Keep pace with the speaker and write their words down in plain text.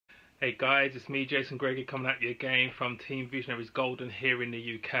Hey guys, it's me, Jason Gregory, coming at you again from Team Visionaries Golden here in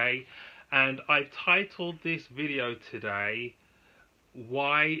the UK. And I've titled this video today,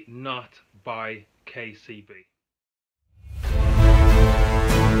 Why Not by KCB? The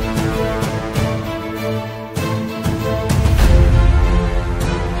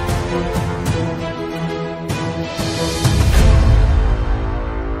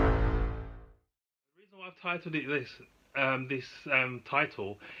reason why I've titled it this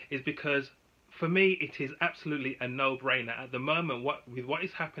title is because for me it is absolutely a no-brainer at the moment. With what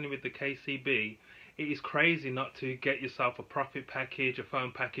is happening with the KCB, it is crazy not to get yourself a profit package, a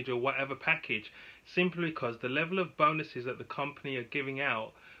phone package, or whatever package, simply because the level of bonuses that the company are giving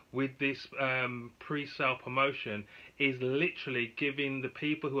out with this pre-sale promotion is literally giving the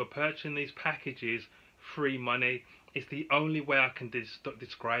people who are purchasing these packages free money. It's the only way I can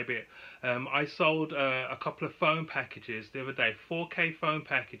describe it. I sold a couple of phone packages the other day, 4K phone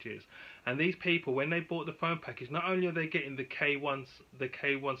packages, and these people, when they bought the phone package, not only are they getting the K1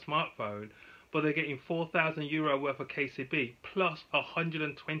 smartphone, but they're getting €4,000 worth of KCB plus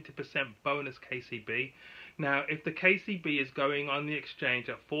 120% bonus KCB. Now, if the KCB is going on the exchange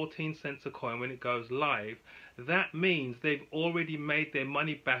at 14 cents a coin when it goes live, that means they've already made their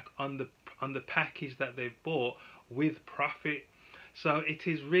money back on the package that they've bought with profit. So it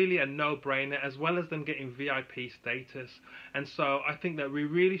is really a no-brainer, as well as them getting VIP status. And so I think that we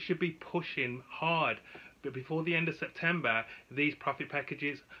really should be pushing hard, but before the end of September, these profit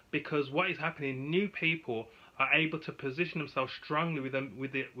packages, because what is happening, new people are able to position themselves strongly with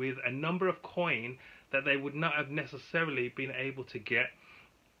a number of coin that they would not have necessarily been able to get.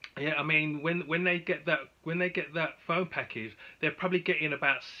 Yeah, I mean, when they get that phone package, they're probably getting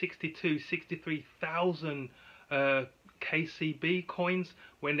about 63,000 KCB coins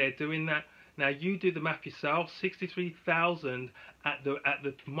when they're doing that. Now you do the math yourself. 63,000 at the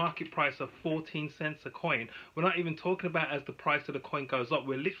market price of 14 cents a coin. We're not even talking about as the price of the coin goes up.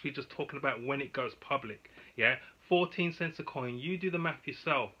 We're literally just talking about when it goes public. Yeah, 14 cents a coin. You do the math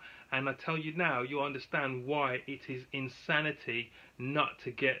yourself, and I tell you now, you understand why it is insanity not to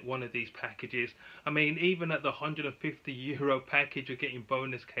get one of these packages. I mean, even at the €150 package, you're getting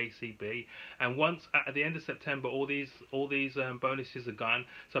bonus KCB, and once at the end of September, all these bonuses are gone.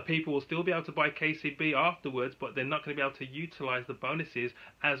 So people will still be able to buy KCB afterwards, but they're not going to be able to utilize the bonuses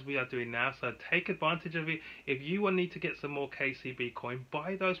as we are doing now. So take advantage of it. If you will need to get some more KCB coin,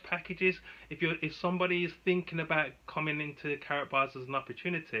 buy those packages. If somebody is thinking about coming into Karatbars as an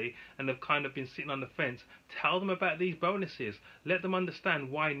opportunity and they've kind of been sitting on the fence, tell them about these bonuses. Let them understand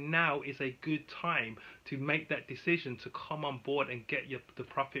why now is a good time to make that decision to come on board and get the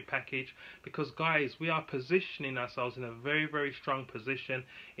profit package. Because guys, we are positioning ourselves in a very, very strong position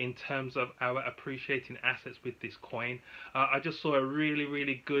in terms of our appreciating assets with this coin. I just saw a really,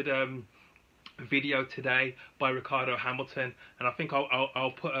 really good video today by Ricardo Hamilton, and I think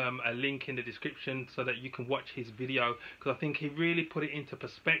I'll put a link in the description so that you can watch his video, because I think he really put it into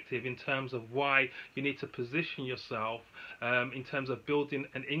perspective in terms of why you need to position yourself in terms of building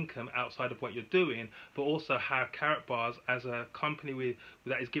an income outside of what you're doing, but also how Karatbars as a company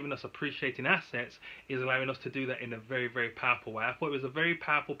that is giving us appreciating assets is allowing us to do that in a very, very powerful way. I thought it was a very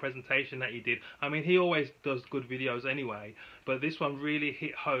powerful presentation that he did. I mean, he always does good videos anyway, but this one really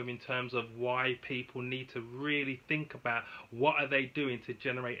hit home in terms of why people need to really think about what are they doing to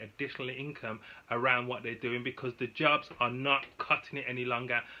generate additional income around what they're doing, because the jobs are not cutting it any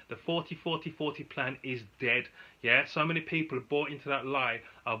longer. The 40-40-40 plan is dead. Yeah, so many people have bought into that lie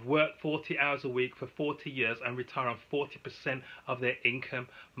of work 40 hours a week for 40 years and retire on 40% of their income.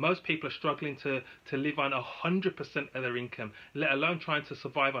 Most people are struggling to live on 100% of their income, let alone trying to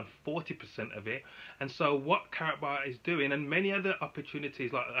survive on 40% of it. And so what Karatbars is doing, and many other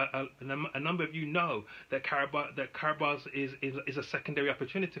opportunities, like a number of you know that Karatbars is a secondary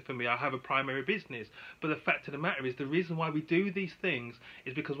opportunity for me. I have a primary business, but the fact of the matter is, the reason why we do these things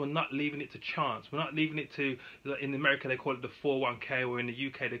is because we're not leaving it to chance. We're not leaving it to, in America they call it the 401k, or in the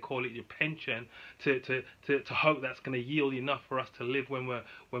UK they call it your pension, to hope that's going to yield enough for us to live when we're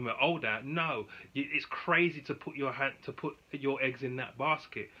older. No, it's crazy to put your eggs in that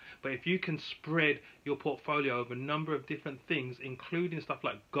basket. But if you can spread your portfolio over a number of different things, including stuff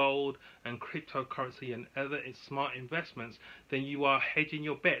like gold and cryptocurrency and other smart investments, then you are hedging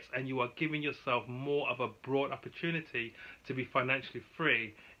your bets and you are giving yourself more of a broad opportunity to be financially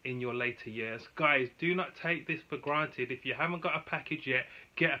free in your later years. Guys, do not take this for granted. If you haven't got a package yet,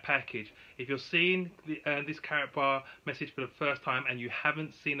 get a package. If you're seeing this Karatbar message for the first time and you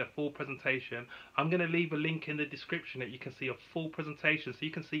haven't seen a full presentation, I'm going to leave a link in the description that you can see a full presentation so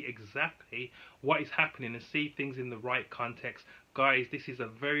you can see exactly what is happening and see things in the right context. Guys, this is a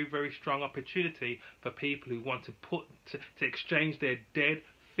very, very strong opportunity for people who want to to exchange their dead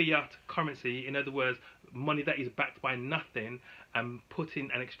fiat currency, in other words, money that is backed by nothing, and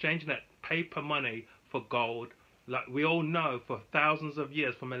exchanging that paper money for gold. Like we all know, for thousands of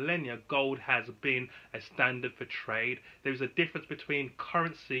years, for millennia, gold has been a standard for trade. There is a difference between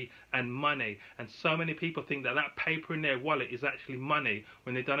currency and money, and so many people think that that paper in their wallet is actually money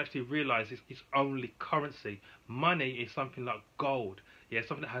when they don't actually realize it's only currency. Money is something like gold. Yeah,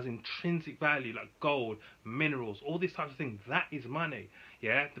 something that has intrinsic value like gold, minerals, all these types of things. That is money.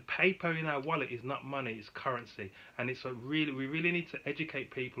 Yeah, the paper in our wallet is not money, it's currency. And we really need to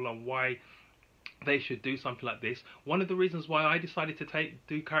educate people on why they should do something like this. One of the reasons why I decided to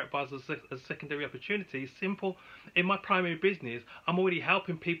do Karatbars as a secondary opportunity is simple. In my primary business, I'm already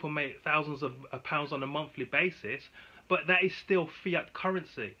helping people make thousands of pounds on a monthly basis, but that is still fiat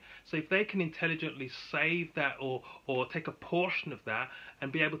currency. So if they can intelligently save that or take a portion of that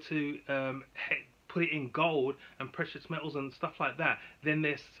and be able to put it in gold and precious metals and stuff like that, then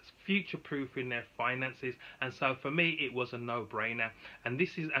they're future-proofing their finances. And so for me, it was a no-brainer. And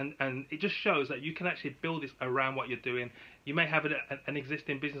this is and it just shows that you can actually build this around what you're doing. You may have an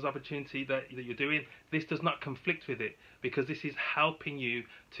existing business opportunity that you're doing. This does not conflict with it, because this is helping you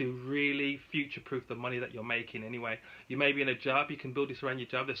to really future-proof the money that you're making anyway. You may be in a job, you can build this around your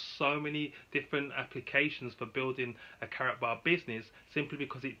job. There's so many different applications for building a Karatbar business, simply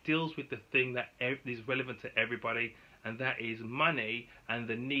because it deals with the thing that is relevant to everybody, and that is money and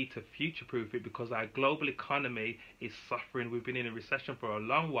the need to future-proof it, because our global economy is suffering. We've been in a recession for a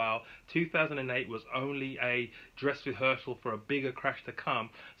long while. 2008 was only a dress rehearsal for a bigger crash to come.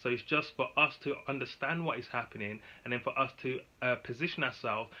 So it's just for us to understand what is happening, and then for us to position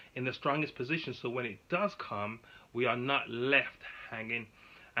ourselves in the strongest position, so when it does come, we are not left hanging.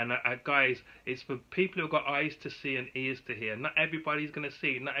 And guys, it's for people who've got eyes to see and ears to hear. Not everybody's going to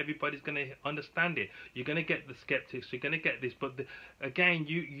see it. Not everybody's going to understand it. You're going to get the skeptics. You're going to get this. But again,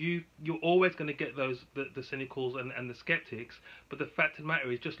 you're always going to get the cynicals and the skeptics. But the fact of the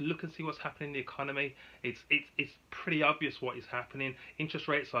matter is, just look and see what's happening in the economy. It's pretty obvious what is happening. Interest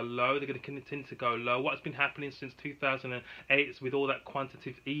rates are low. They're going to continue to go low. What's been happening since 2008 is, with all that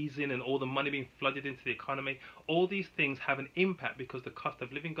quantitative easing and all the money being flooded into the economy, all these things have an impact, because the cost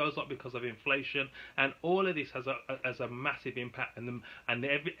of living goes up because of inflation, and all of this has a massive impact. And the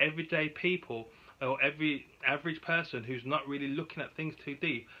everyday people, or every average person who's not really looking at things too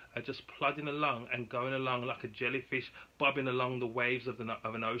deep, are just plodding along and going along like a jellyfish, bobbing along the waves of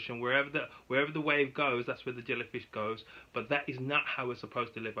an ocean. Wherever the wave goes, that's where the jellyfish goes. But that is not how we're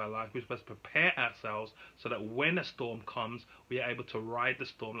supposed to live our life. We're supposed to prepare ourselves so that when a storm comes, we are able to ride the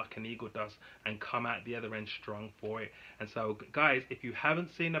storm like an eagle does and come out the other end strong for it. And so, guys, if you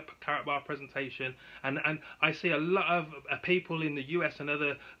haven't seen a Karatbar presentation, and I see a lot of people in the US and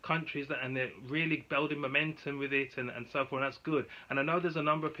other countries and they're really building momentum with it and so forth, and that's good. And I know there's a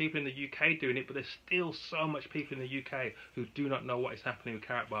number of people in the UK doing it, but there's still so much people in the UK who do not know what is happening with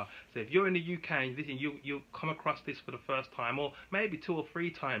Karatbar. So if you're in the UK and you come across this for the first time, or maybe 2 or 3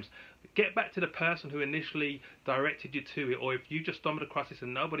 times, get back to the person who initially directed you to it. Or if you just stumbled across this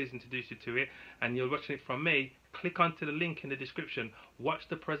and nobody's introduced you to it and you're watching it from me, click onto the link in the description, watch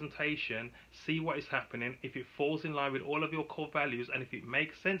the presentation, see what is happening. If it falls in line with all of your core values and if it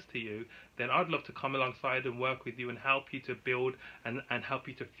makes sense to you, then I'd love to come alongside and work with you and help you to build and help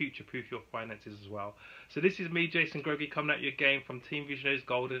you to future-proof your finances as well. So this is me, Jason Gregory, coming at you again from Team Visionaries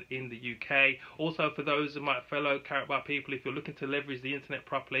Golden in the UK. Also, for those of my fellow Karatbar people, if you're looking to leverage the internet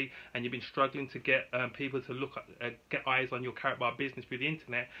properly and you've been struggling to get people to get eyes on your Karatbar business through the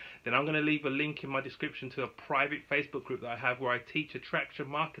internet, then I'm going to leave a link in my description to a private Facebook group that I have where I teach attraction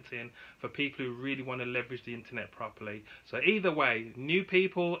marketing for people who really want to leverage the internet properly. So either way, new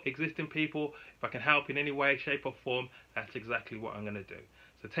people, existing people, if I can help in any way, shape or form, that's exactly what I'm going to do.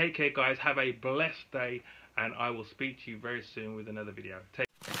 So take care, guys, have a blessed day, and I will speak to you very soon with another video. Tips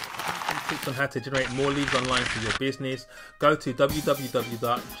on how to generate more leads online for your business. Go to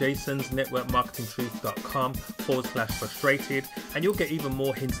www.jasonsnetworkmarketingtruth.com/frustrated, and you'll get even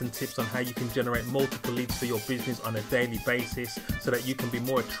more hints and tips on how you can generate multiple leads for your business on a daily basis, so that you can be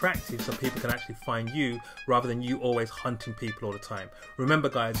more attractive, so people can actually find you rather than you always hunting people all the time. Remember,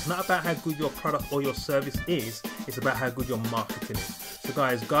 guys, it's not about how good your product or your service is, it's about how good your marketing is. So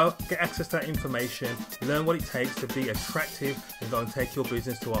guys, go get access to that information, learn what it takes to be attractive, and go and take your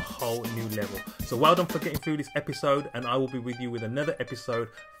business to a whole new new level. So well done for getting through this episode, and I will be with you with another episode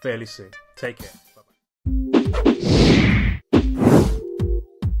fairly soon. Take care.